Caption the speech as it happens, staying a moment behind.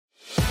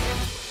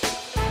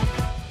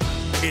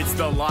It's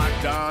the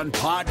Locked On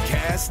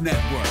Podcast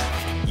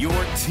Network, your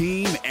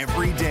team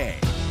every day.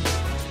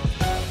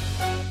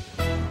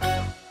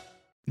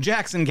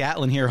 Jackson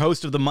Gatlin here,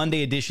 host of the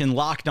Monday edition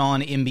Locked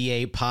On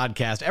NBA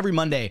podcast. Every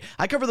Monday,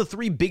 I cover the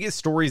three biggest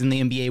stories in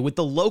the NBA with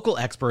the local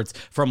experts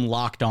from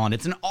Locked On.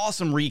 It's an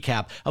awesome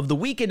recap of the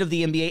weekend of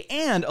the NBA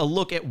and a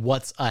look at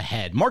what's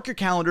ahead. Mark your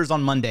calendars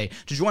on Monday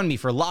to join me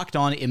for Locked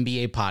On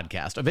NBA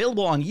podcast,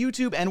 available on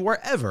YouTube and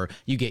wherever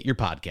you get your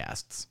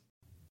podcasts.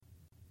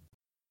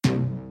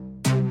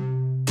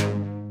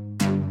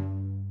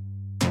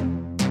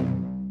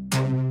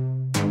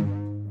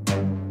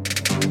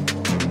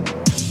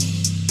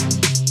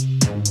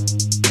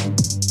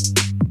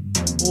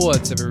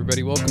 What's up,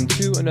 everybody? Welcome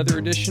to another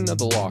edition of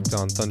the Locked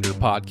On Thunder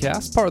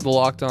podcast, part of the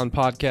Locked On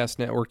Podcast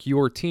Network,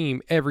 your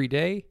team every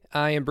day.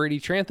 I am Brady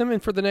Trantham,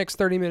 and for the next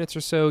 30 minutes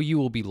or so, you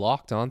will be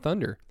Locked On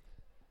Thunder.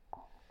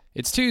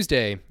 It's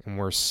Tuesday, and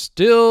we're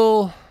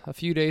still a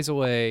few days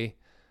away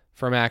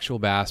from actual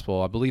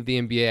basketball. I believe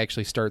the NBA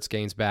actually starts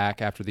games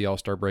back after the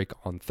All-Star break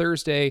on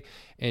Thursday,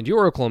 and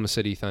your Oklahoma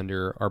City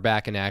Thunder are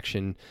back in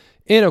action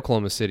in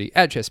Oklahoma City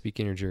at Chesapeake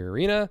Energy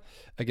Arena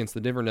against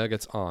the Denver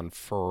Nuggets on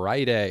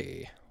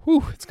Friday.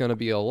 Whew, it's going to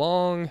be a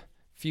long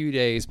few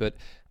days, but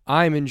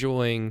I'm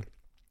enjoying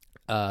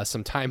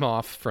some time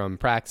off from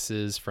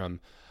practices, from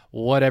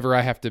wherever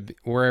I have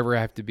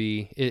to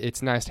be.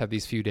 It's nice to have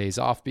these few days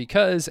off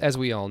because, as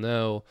we all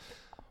know,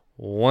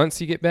 once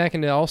you get back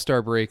into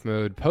All-Star break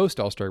mode,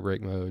 post-All-Star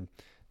break mode,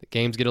 the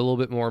games get a little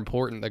bit more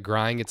important, the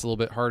grind gets a little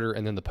bit harder,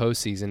 and then the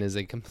postseason is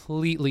a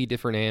completely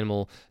different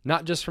animal,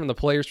 not just from the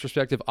player's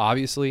perspective,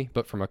 obviously,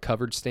 but from a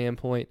coverage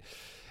standpoint.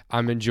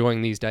 I'm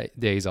enjoying these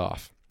days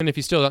off. And if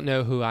you still don't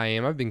know who I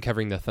am, I've been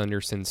covering the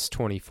Thunder since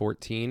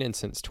 2014 and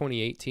since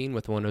 2018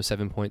 with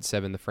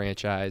 107.7 The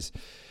Franchise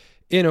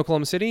in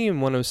Oklahoma City and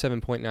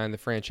 107.9 The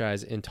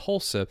Franchise in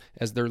Tulsa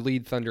as their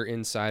lead Thunder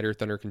insider,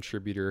 Thunder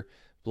contributor,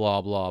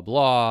 blah, blah,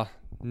 blah.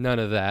 None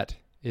of that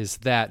is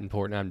that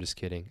important. I'm just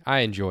kidding. I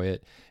enjoy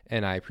it,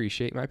 and I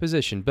appreciate my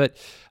position. But,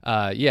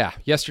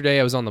 yesterday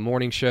I was on the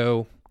morning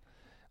show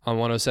on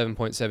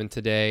 107.7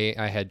 today.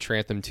 I had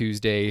Trantham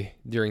Tuesday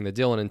during the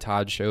Dylan and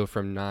Todd show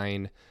from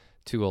 9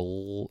 to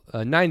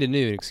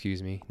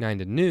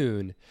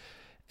noon.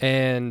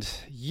 And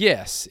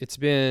yes, it's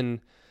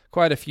been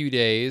quite a few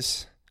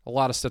days, a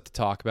lot of stuff to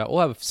talk about.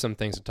 We'll have some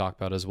things to talk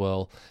about as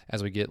well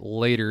as we get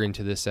later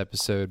into this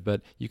episode,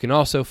 but you can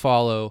also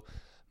follow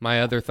my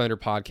other Thunder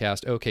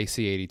podcast,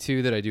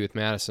 OKC82, that I do with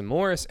Madison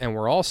Morris, and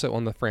we're also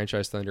on the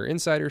Franchise Thunder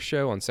Insider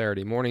Show on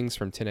Saturday mornings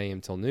from 10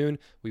 a.m. till noon.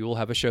 We will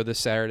have a show this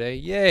Saturday.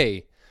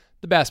 Yay!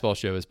 The basketball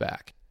show is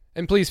back.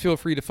 And please feel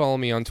free to follow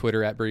me on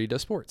Twitter at Brady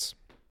Does Sports.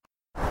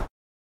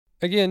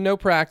 Again, no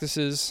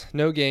practices,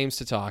 no games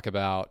to talk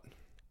about.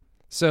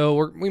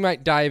 So we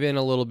might dive in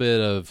a little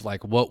bit of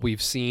like what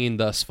we've seen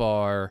thus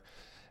far,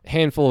 a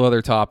handful of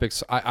other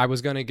topics. I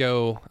was going to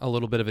go a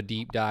little bit of a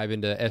deep dive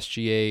into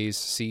SGA's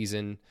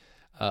season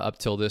up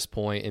till this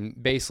point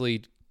and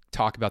basically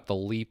talk about the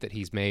leap that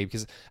he's made,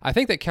 because I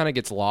think that kind of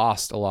gets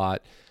lost a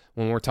lot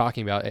when we're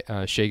talking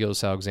about Shai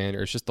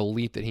Gilgeous-Alexander. It's just the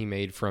leap that he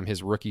made from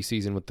his rookie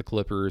season with the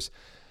Clippers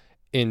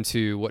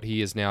into what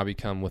he has now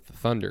become with the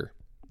Thunder.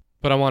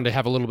 But I wanted to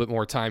have a little bit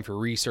more time for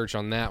research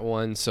on that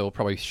one, so I'll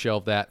probably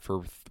shelve that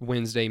for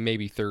Wednesday,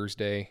 maybe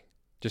Thursday.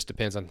 Just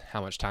depends on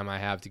how much time I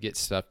have to get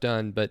stuff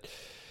done. But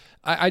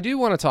I do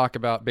want to talk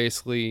about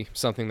basically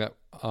something that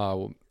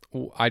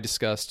I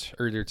discussed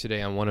earlier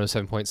today on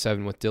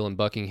 107.7 with Dylan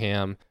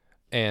Buckingham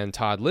and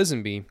Todd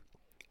Lisenby.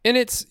 And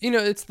it's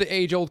the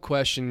age-old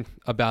question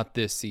about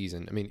this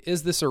season. I mean,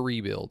 is this a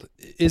rebuild?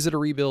 Is it a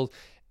rebuild?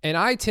 And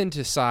I tend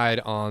to side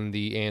on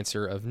the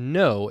answer of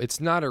no, it's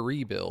not a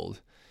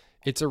rebuild.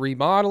 It's a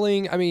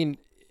remodeling. I mean,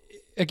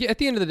 at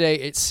the end of the day,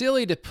 it's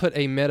silly to put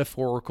a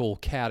metaphorical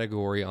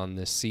category on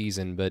this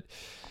season, but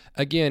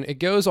again, it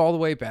goes all the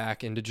way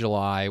back into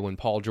July when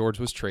Paul George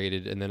was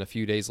traded, and then a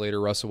few days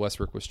later, Russell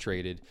Westbrook was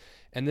traded.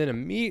 And then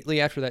immediately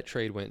after that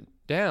trade went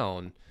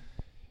down,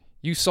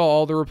 you saw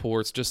all the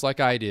reports, just like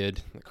I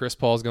did, that Chris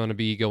Paul's going to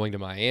be going to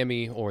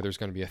Miami, or there's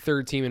going to be a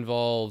third team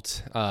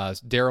involved.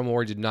 Daryl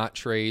Morey did not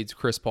trade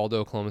Chris Paul to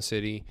Oklahoma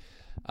City,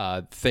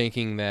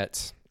 thinking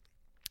that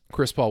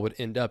Chris Paul would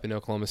end up in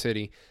Oklahoma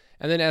City.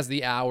 And then as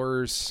the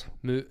hours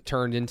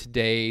turned into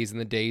days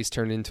and the days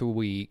turned into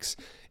weeks,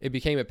 it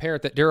became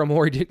apparent that Daryl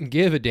Morey didn't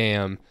give a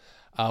damn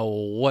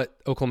what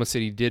Oklahoma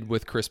City did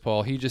with Chris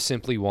Paul. He just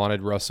simply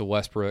wanted Russell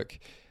Westbrook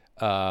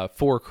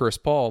for Chris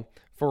Paul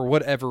for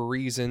whatever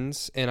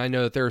reasons. And I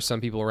know that there are some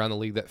people around the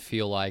league that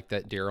feel like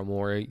that Daryl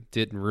Morey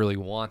didn't really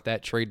want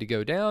that trade to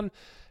go down.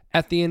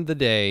 At the end of the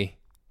day,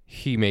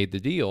 he made the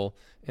deal,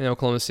 and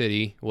Oklahoma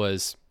City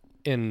was,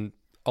 in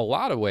a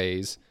lot of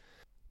ways,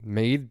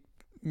 made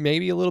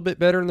maybe a little bit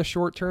better in the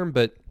short term,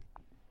 but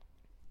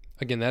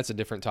again, that's a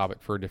different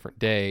topic for a different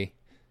day.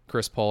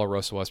 Chris Paul or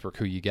Russell Westbrook,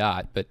 who you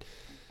got. But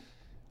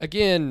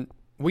again,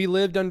 we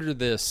lived under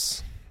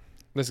this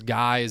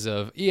guise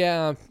of,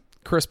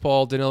 Chris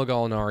Paul, Danilo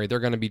Gallinari, they're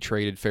going to be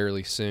traded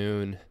fairly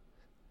soon.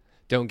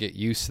 Don't get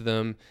used to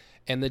them.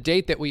 And the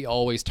date that we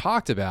always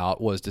talked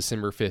about was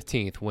December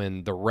 15th,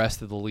 when the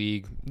rest of the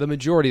league, the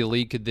majority of the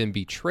league, could then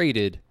be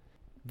traded.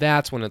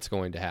 That's when it's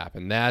going to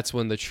happen. That's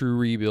when the true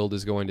rebuild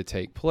is going to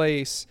take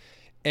place.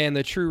 And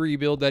the true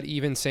rebuild that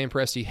even Sam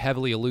Presti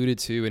heavily alluded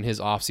to in his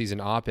offseason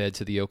op-ed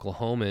to the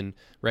Oklahoman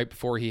right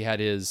before he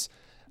had his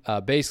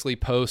basically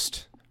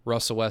post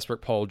Russell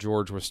Westbrook, Paul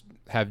George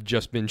have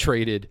just been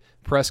traded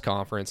press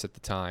conference at the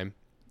time.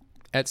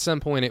 At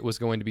some point it was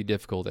going to be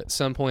difficult. At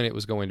some point it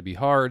was going to be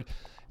hard.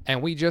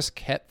 And we just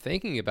kept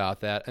thinking about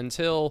that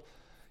until,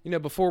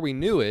 before we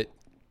knew it.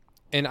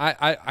 And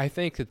I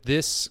think that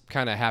this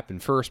kind of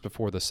happened first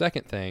before the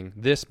second thing.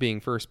 This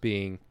being first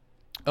being,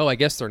 oh, I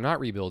guess they're not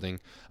rebuilding.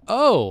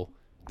 Oh,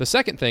 the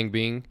second thing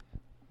being,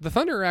 the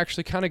Thunder are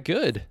actually kind of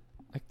good.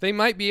 Like, they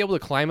might be able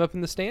to climb up in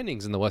the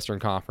standings in the Western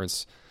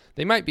Conference.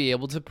 They might be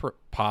able to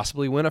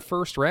possibly win a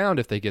first round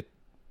if they get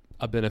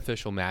a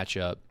beneficial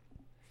matchup.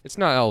 It's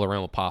not out of the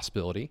realm of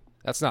possibility.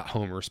 That's not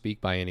Homer speak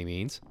by any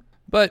means.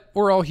 But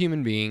we're all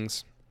human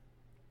beings.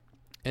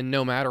 And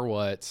no matter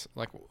what,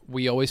 like,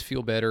 we always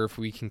feel better if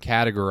we can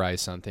categorize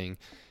something.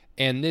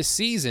 And this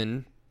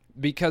season,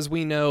 because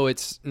we know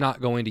it's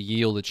not going to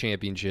yield a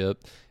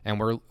championship,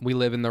 and we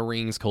live in the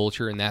rings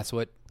culture, and that's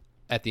what,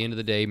 at the end of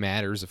the day,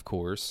 matters, of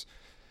course.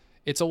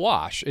 It's a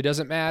wash. It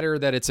doesn't matter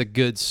that it's a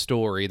good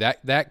story.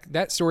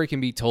 That story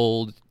can be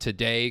told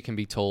today, can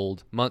be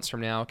told months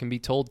from now, can be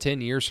told 10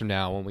 years from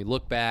now when we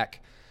look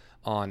back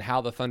on how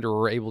the Thunder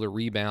were able to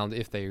rebound,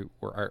 if they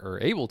are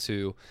able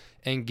to,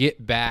 and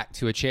get back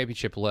to a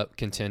championship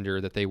contender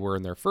that they were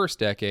in their first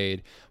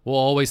decade. We'll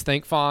always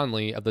think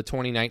fondly of the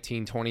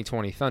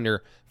 2019-2020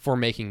 Thunder for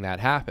making that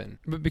happen.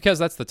 But because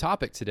that's the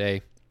topic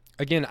today,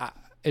 again,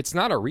 it's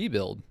not a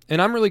rebuild. And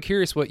I'm really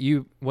curious what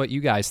you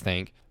guys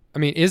think. I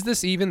mean, is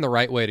this even the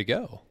right way to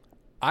go?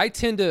 I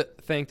tend to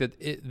think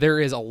that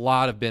there is a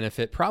lot of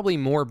benefit, probably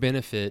more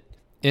benefit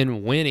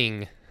in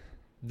winning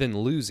than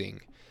losing.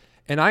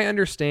 And I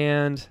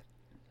understand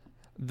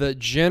the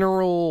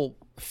general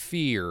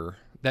fear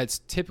that's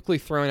typically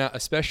thrown out,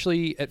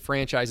 especially at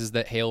franchises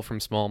that hail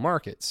from small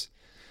markets.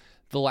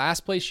 The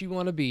last place you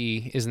want to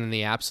be is in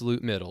the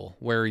absolute middle,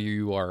 where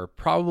you are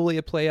probably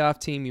a playoff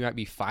team. You might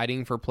be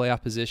fighting for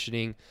playoff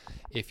positioning.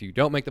 If you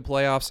don't make the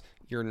playoffs,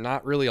 you're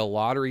not really a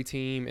lottery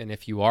team. And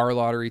if you are a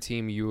lottery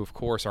team, you, of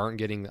course, aren't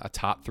getting a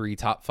top 3,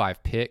 top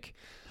 5 pick,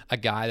 a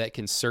guy that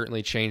can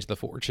certainly change the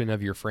fortune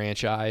of your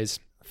franchise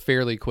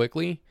fairly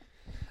quickly.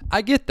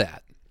 I get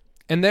that.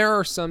 And there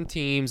are some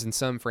teams and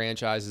some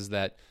franchises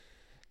that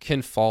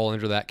can fall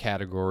under that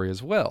category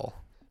as well.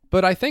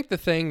 But I think the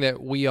thing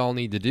that we all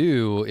need to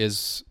do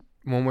is,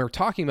 when we're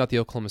talking about the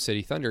Oklahoma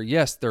City Thunder,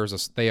 yes,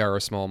 they are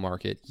a small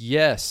market.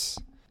 Yes,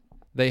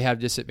 they have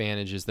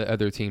disadvantages that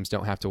other teams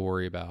don't have to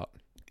worry about.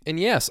 And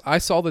yes, I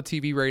saw the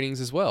TV ratings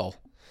as well.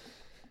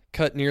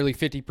 Cut nearly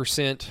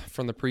 50%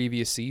 from the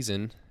previous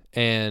season.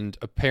 And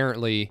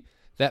apparently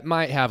that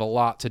might have a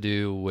lot to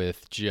do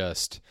with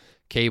just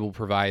cable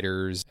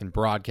providers and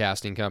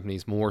broadcasting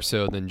companies more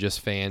so than just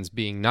fans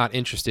being not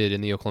interested in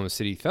the Oklahoma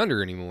City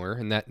Thunder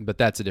anymore. But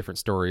that's a different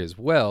story as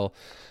well.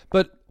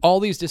 But all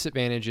these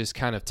disadvantages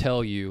kind of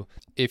tell you,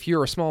 if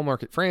you're a small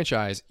market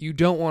franchise, you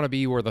don't want to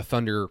be where the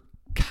Thunder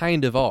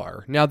kind of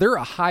are. Now, they're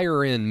a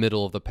higher end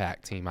middle of the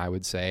pack team, I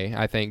would say.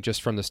 I think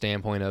just from the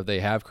standpoint of they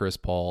have Chris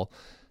Paul,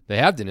 they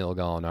have Danilo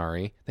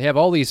Gallinari, they have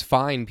all these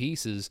fine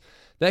pieces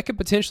that could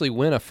potentially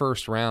win a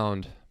first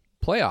round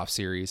playoff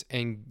series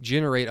and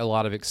generate a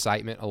lot of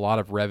excitement, a lot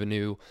of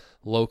revenue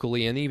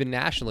locally and even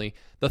nationally.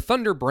 The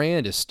Thunder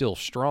brand is still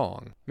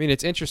strong. I mean,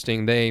 it's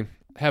interesting. They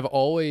have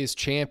always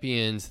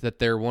championed that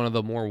they're one of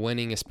the more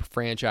winningest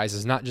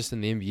franchises, not just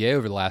in the NBA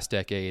over the last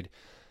decade,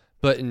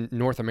 but in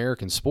North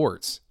American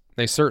sports.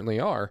 They certainly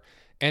are.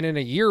 And in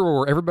a year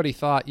where everybody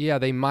thought, yeah,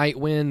 they might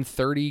win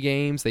 30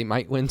 games, they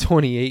might win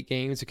 28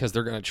 games because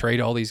they're going to trade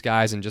all these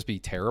guys and just be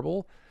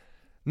terrible,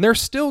 and they're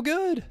still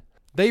good.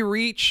 They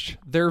reached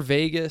their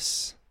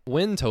Vegas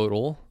win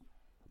total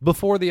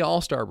before the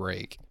All-Star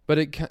break. But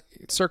it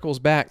circles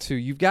back to,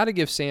 you've got to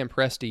give Sam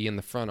Presti in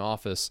the front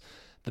office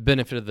the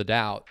benefit of the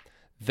doubt.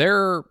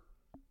 They're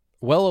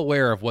well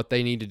aware of what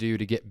they need to do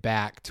to get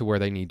back to where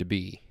they need to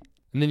be.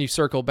 And then you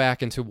circle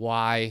back into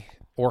why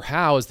or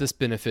how is this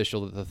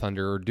beneficial that the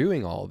Thunder are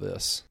doing all of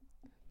this?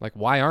 Like,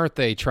 why aren't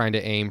they trying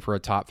to aim for a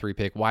top 3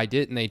 pick? Why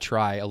didn't they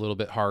try a little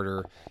bit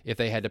harder if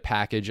they had to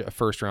package a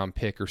first-round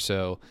pick or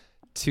so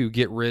to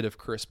get rid of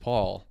Chris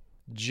Paul,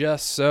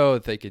 just so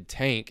that they could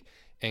tank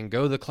and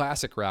go the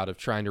classic route of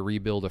trying to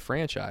rebuild a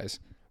franchise?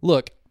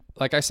 Look,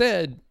 like I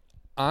said,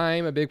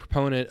 I'm a big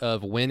proponent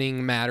of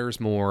winning matters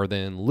more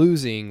than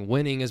losing.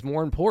 Winning is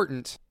more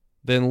important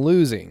than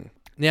losing.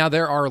 Now,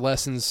 there are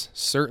lessons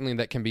certainly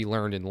that can be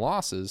learned in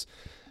losses,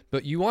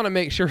 but you want to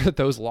make sure that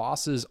those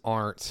losses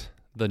aren't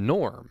the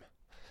norm.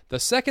 The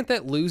second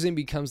that losing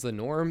becomes the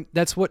norm,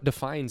 that's what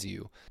defines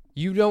you.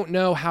 you don't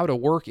know how to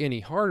work any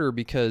harder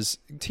because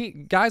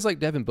guys like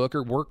Devin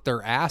Booker work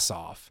their ass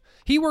off.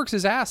 He works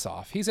his ass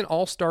off. He's an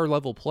all-star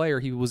level player.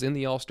 He was in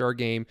the all-star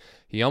game.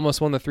 He almost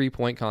won the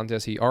three-point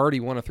contest. He already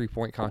won a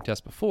three-point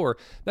contest before.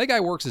 That guy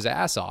works his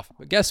ass off.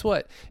 But guess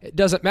what? It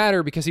doesn't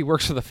matter because he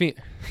works for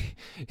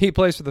he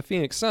plays for the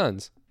Phoenix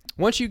Suns.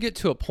 Once you get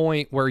to a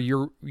point where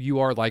you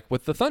are like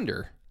with the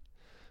Thunder,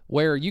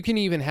 where you can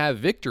even have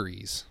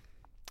victories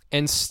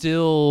and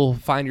still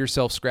find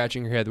yourself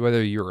scratching your head,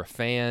 whether you're a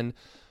fan,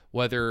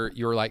 whether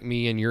you're like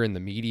me and you're in the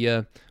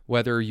media,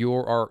 whether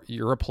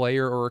you're a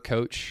player or a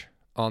coach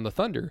on the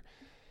Thunder.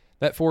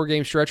 That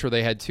 4-game stretch where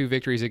they had 2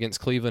 victories against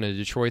Cleveland and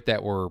Detroit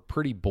that were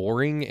pretty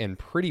boring and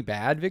pretty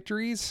bad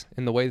victories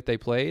in the way that they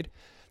played,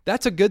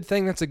 that's a good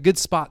thing. That's a good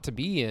spot to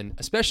be in,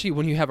 especially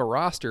when you have a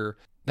roster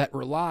that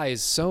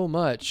relies so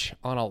much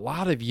on a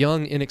lot of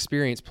young,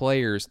 inexperienced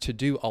players to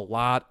do a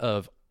lot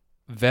of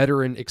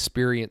veteran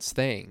experience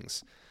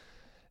things.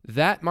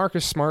 That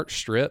Marcus Smart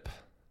strip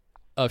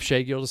of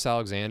Shai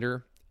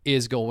Gilgeous-Alexander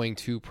is going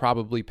to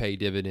probably pay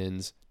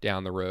dividends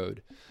down the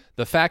road.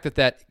 The fact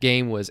that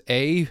game was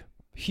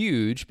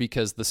huge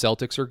because the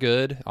Celtics are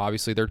good.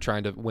 Obviously, they're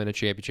trying to win a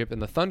championship,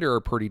 and the Thunder are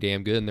pretty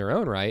damn good in their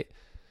own right.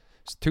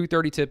 It's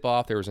 2:30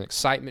 tip-off. There was an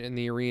excitement in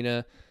the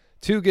arena.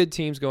 2 good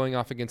teams going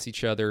off against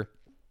each other.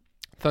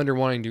 Thunder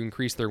wanting to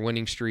increase their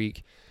winning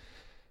streak.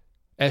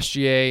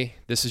 SGA,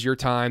 this is your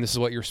time. This is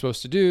what you're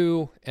supposed to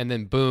do. And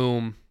then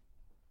boom,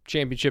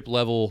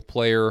 championship-level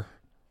player,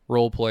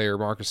 role player,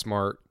 Marcus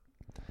Smart,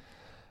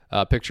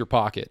 picture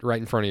pocket right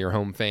in front of your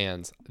home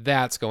fans.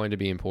 That's going to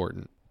be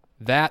important.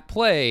 That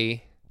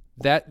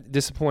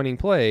disappointing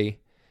play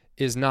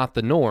is not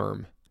the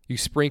norm. You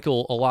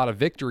sprinkle a lot of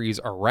victories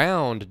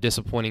around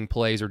disappointing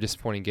plays or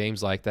disappointing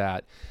games like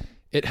that.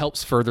 It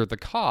helps further the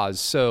cause.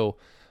 So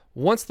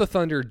once the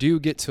Thunder do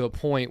get to a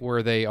point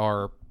where they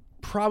are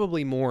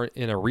probably more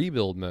in a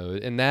rebuild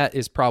mode, and that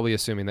is probably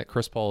assuming that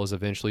Chris Paul is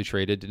eventually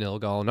traded, Danilo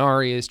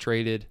Gallinari is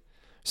traded,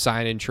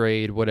 sign and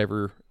trade,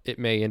 whatever it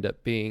may end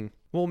up being.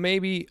 Well,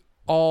 maybe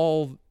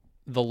all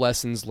the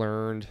lessons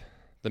learned,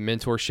 the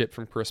mentorship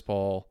from Chris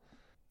Paul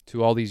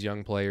to all these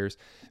young players,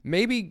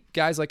 maybe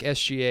guys like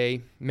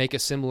SGA make a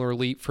similar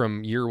leap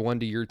from year 1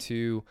 to year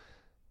 2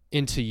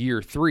 into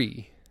year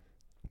 3.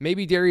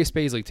 Maybe Darius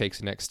Bazley takes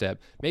the next step.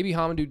 Maybe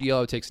Hamidou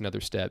Diallo takes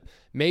another step.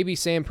 Maybe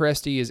Sam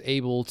Presti is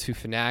able to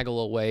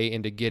finagle a way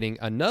into getting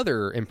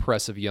another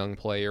impressive young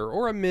player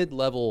or a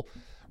mid-level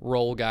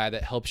role guy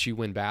that helps you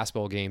win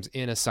basketball games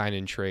in a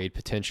sign-and-trade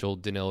potential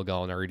Danilo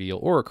Gallinari deal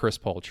or a Chris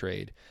Paul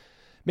trade.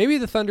 Maybe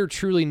the Thunder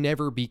truly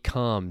never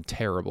become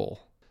terrible.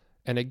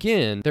 And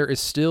again, there is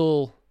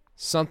still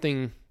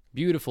something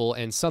beautiful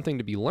and something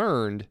to be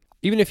learned.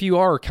 Even if you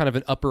are kind of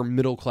an upper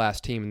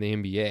middle-class team in the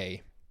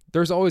NBA,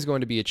 there's always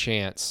going to be a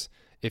chance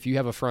if you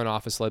have a front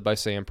office led by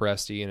Sam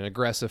Presti, an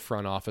aggressive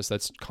front office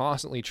that's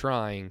constantly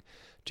trying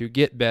to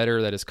get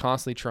better, that is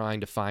constantly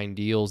trying to find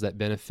deals that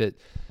benefit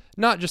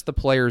not just the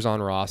players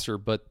on roster,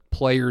 but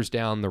players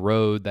down the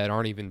road that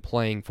aren't even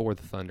playing for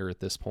the Thunder at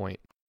this point.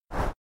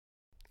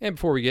 And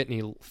before we get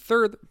any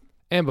further,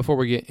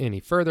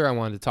 I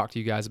wanted to talk to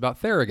you guys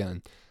about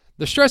Theragun.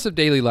 The stress of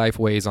daily life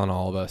weighs on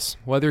all of us.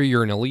 Whether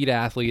you're an elite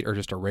athlete or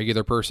just a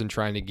regular person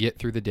trying to get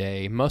through the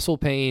day, muscle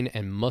pain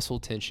and muscle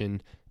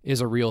tension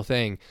is a real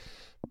thing.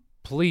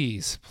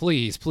 Please,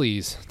 please,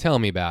 please tell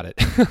me about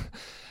it.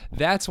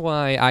 That's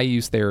why I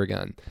use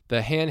Theragun, the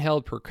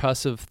handheld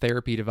percussive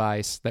therapy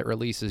device that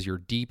releases your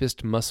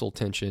deepest muscle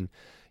tension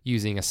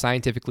using a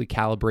scientifically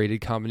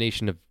calibrated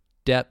combination of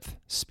depth,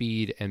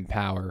 speed, and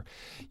power.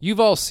 You've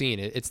all seen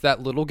it. It's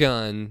that little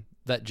gun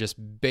that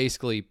just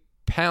basically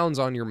pounds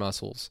on your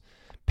muscles.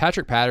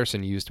 Patrick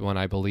Patterson used one,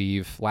 I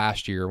believe,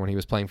 last year when he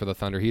was playing for the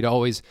Thunder. He'd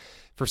always,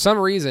 for some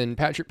reason,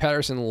 Patrick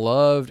Patterson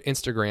loved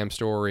Instagram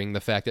storying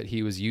the fact that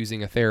he was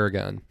using a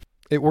Theragun.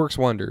 It works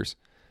wonders.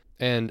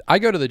 And I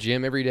go to the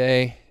gym every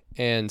day,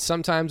 and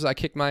sometimes I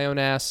kick my own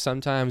ass.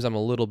 Sometimes I'm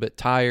a little bit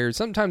tired.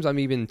 Sometimes I'm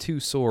even too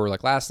sore.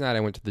 Like last night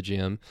I went to the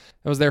gym.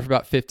 I was there for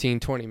about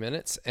 15, 20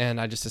 minutes, and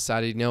I just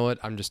decided, you know what,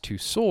 I'm just too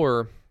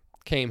sore.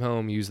 Came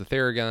home, used the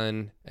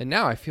Theragun, and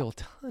now I feel a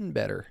ton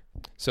better.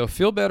 So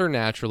feel better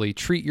naturally,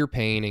 treat your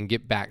pain, and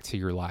get back to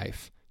your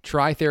life.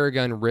 Try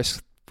Theragun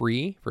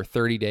risk-free for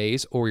 30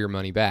 days or your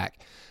money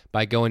back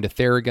by going to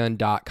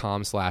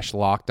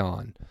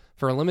Theragun.com/lockedon.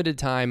 For a limited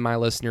time, my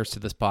listeners to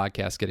this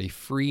podcast get a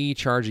free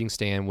charging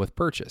stand with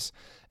purchase,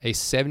 a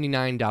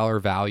 $79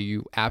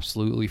 value,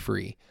 absolutely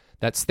free.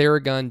 That's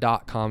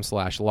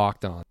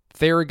Theragun.com/lockedon.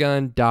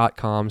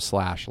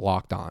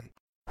 Theragun.com/lockedon.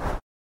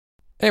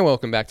 And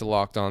welcome back to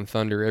Locked On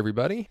Thunder,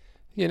 everybody.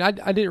 I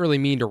didn't really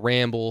mean to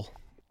ramble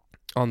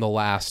on the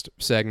last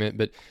segment,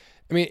 but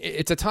I mean,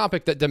 it's a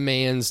topic that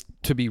demands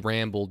to be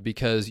rambled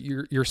because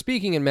you're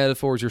speaking in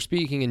metaphors, you're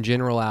speaking in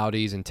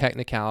generalities and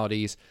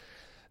technicalities.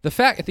 The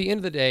fact, at the end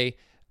of the day,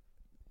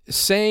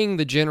 saying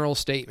the general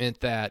statement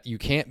that you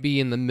can't be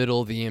in the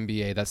middle of the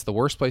NBA, that's the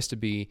worst place to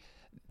be,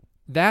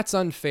 that's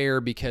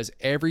unfair because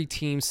every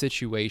team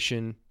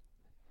situation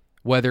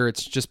Whether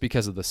it's just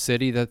because of the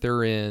city that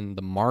they're in,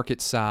 the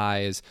market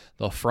size,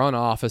 the front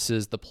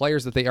offices, the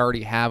players that they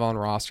already have on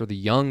roster, the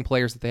young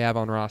players that they have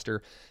on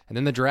roster, and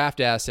then the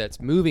draft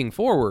assets moving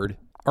forward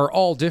are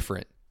all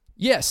different.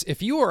 Yes,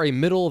 if you are a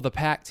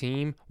middle-of-the-pack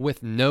team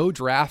with no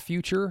draft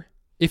future,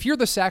 if you're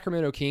the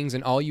Sacramento Kings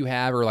and all you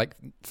have are like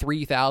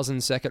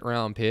 3,000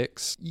 second-round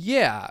picks,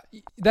 yeah,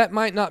 that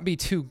might not be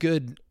too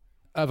good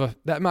of a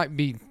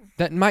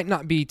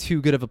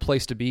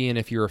place to be in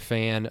if you're a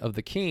fan of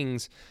the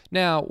Kings.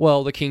 Now,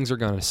 well, the Kings are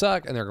going to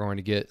suck and they're going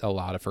to get a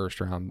lot of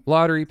first-round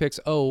lottery picks.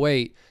 Oh,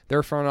 wait,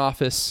 their front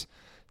office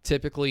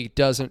typically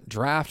doesn't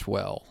draft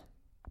well.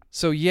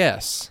 So,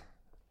 yes,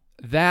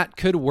 that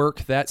could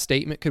work. That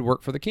statement could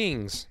work for the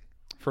Kings.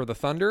 For the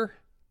Thunder,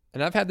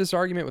 and I've had this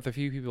argument with a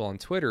few people on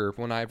Twitter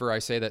whenever I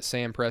say that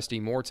Sam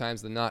Presti more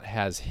times than not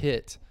has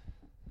hit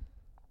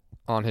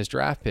on his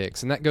draft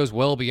picks. And that goes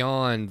well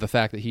beyond the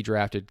fact that he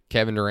drafted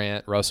Kevin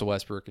Durant, Russell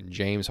Westbrook, and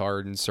James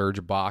Harden, Serge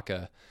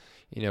Ibaka,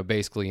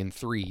 basically in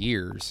 3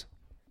 years.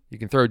 You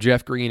can throw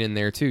Jeff Green in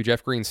there too.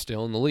 Jeff Green's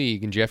still in the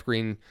league, and Jeff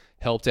Green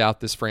helped out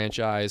this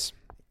franchise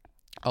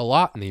a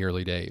lot in the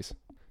early days.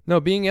 No,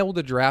 being able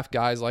to draft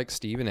guys like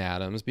Steven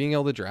Adams, being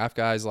able to draft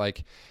guys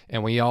like,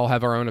 and we all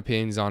have our own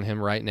opinions on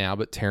him right now,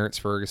 but Terrence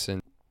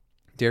Ferguson,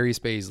 Darius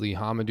Bazley,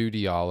 Hamidou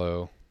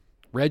Diallo,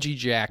 Reggie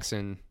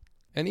Jackson,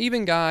 and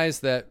even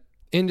guys that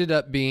ended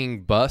up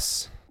being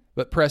busts,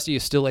 but Presti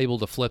is still able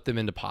to flip them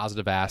into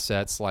positive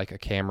assets like a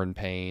Cameron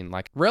Payne.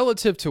 Like,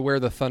 relative to where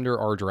the Thunder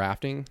are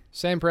drafting,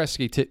 Sam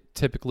Presti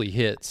typically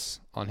hits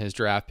on his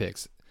draft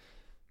picks.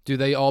 Do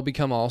they all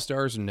become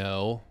all-stars?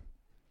 No.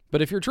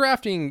 But if you're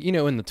drafting,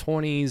 in the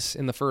 20s,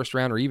 in the first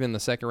round, or even the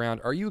second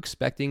round, are you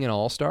expecting an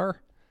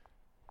all-star?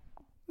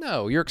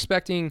 No, you're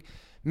expecting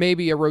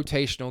maybe a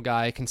rotational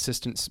guy,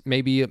 consistent,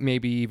 maybe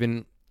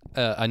even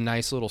a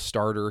nice little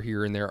starter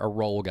here and there, a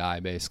role guy,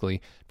 basically.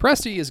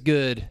 Presti is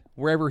good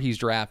wherever he's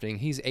drafting.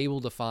 He's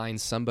able to find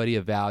somebody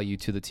of value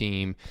to the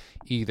team,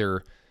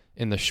 either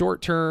in the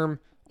short term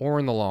or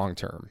in the long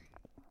term.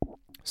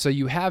 So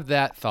you have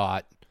that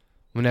thought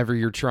whenever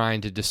you're trying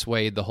to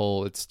dissuade the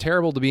whole, it's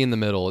terrible to be in the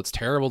middle, it's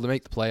terrible to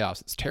make the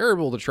playoffs, it's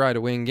terrible to try to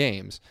win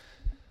games.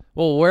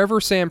 Well, wherever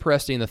Sam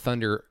Presti and the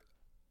Thunder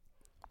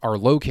are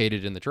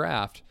located in the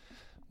draft,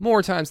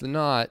 more times than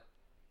not,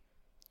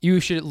 you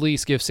should at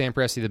least give Sam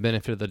Presti the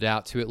benefit of the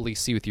doubt to at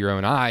least see with your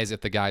own eyes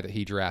if the guy that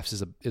he drafts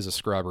is a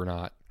scrub or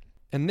not.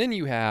 And then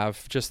you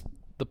have just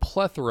the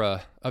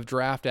plethora of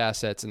draft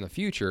assets in the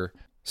future.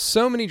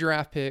 So many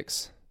draft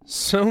picks,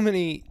 so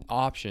many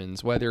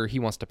options, whether he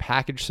wants to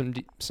package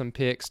some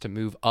picks to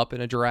move up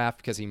in a draft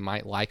because he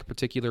might like a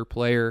particular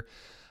player,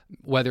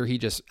 whether he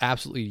just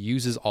absolutely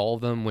uses all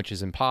of them, which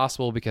is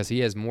impossible because he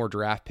has more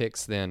draft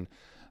picks than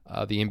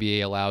the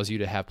NBA allows you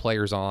to have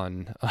players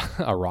on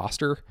a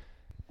roster.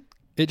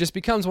 It just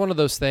becomes one of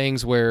those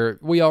things where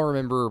we all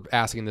remember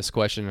asking this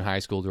question in high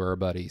school to our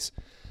buddies.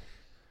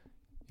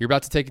 You're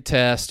about to take a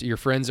test, your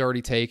friend's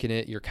already taken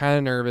it, you're kind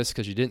of nervous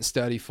because you didn't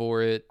study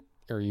for it,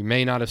 or you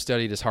may not have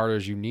studied as hard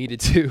as you needed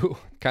to,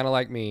 kind of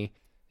like me.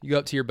 You go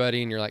up to your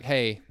buddy and you're like,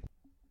 hey,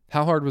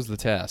 how hard was the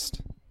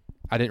test?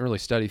 I didn't really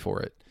study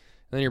for it.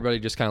 And then your buddy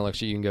just kind of looks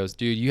at you and goes,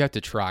 dude, you have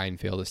to try and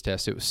fail this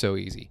test. It was so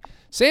easy.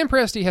 Sam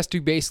Presti has to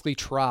basically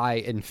try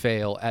and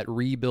fail at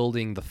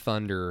rebuilding the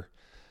Thunder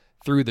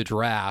through the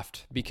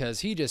draft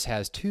because he just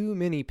has too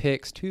many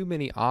picks, too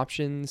many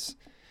options,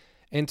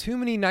 and too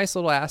many nice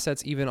little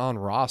assets even on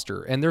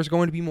roster. And there's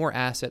going to be more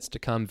assets to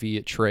come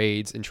via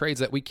trades, and trades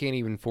that we can't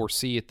even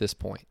foresee at this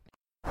point.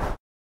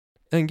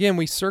 And again,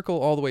 we circle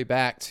all the way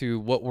back to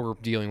what we're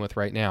dealing with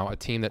right now, a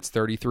team that's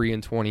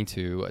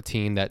 33-22, a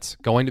team that's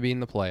going to be in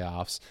the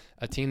playoffs,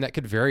 a team that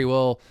could very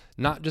well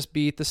not just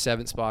be at the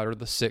 7th spot or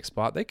the 6th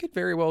spot. They could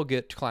very well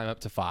climb up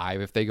to 5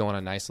 if they go on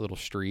a nice little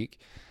streak.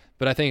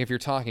 But I think if you're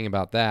talking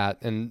about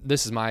that, and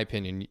this is my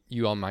opinion,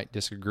 you all might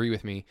disagree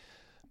with me,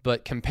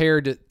 but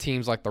compared to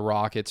teams like the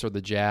Rockets or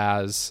the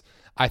Jazz,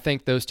 I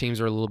think those teams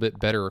are a little bit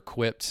better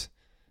equipped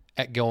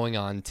at going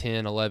on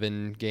 10,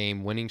 11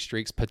 game winning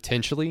streaks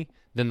potentially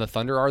than the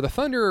Thunder are. The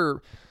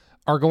Thunder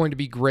are going to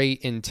be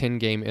great in 10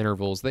 game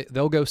intervals.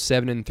 They'll go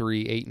 7-3,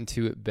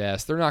 8-2 at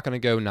best. They're not going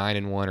to go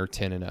 9-1 or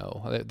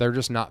 10-0. They're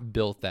just not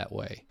built that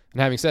way.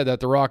 And having said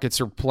that, the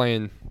Rockets are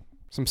playing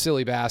some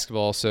silly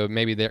basketball, so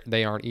maybe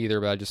they aren't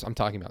either, but I'm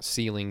talking about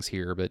ceilings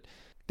here. But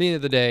at the end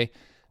of the day,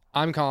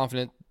 I'm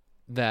confident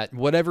that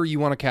whatever you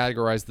want to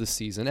categorize this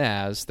season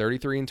as,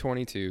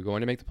 33-22, going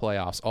to make the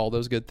playoffs, all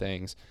those good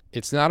things,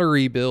 it's not a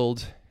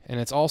rebuild, and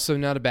it's also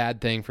not a bad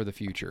thing for the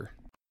future.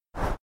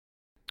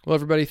 Well,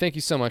 everybody, thank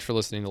you so much for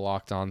listening to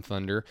Locked On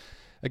Thunder.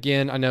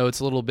 Again, I know it's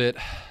a little bit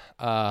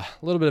of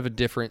a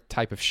different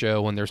type of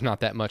show when there's not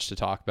that much to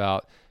talk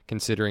about,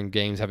 considering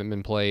games haven't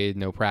been played,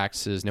 no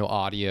practices, no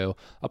audio.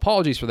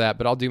 Apologies for that,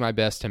 but I'll do my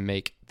best to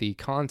make the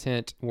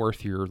content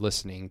worth your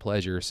listening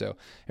pleasure. So,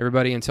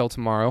 everybody, until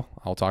tomorrow,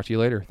 I'll talk to you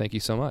later. Thank you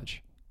so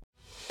much.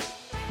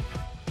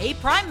 Hey,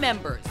 Prime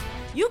members,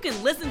 you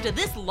can listen to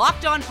this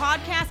Locked On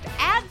podcast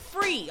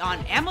ad-free on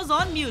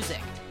Amazon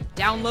Music.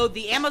 Download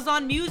the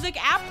Amazon Music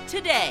app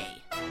today.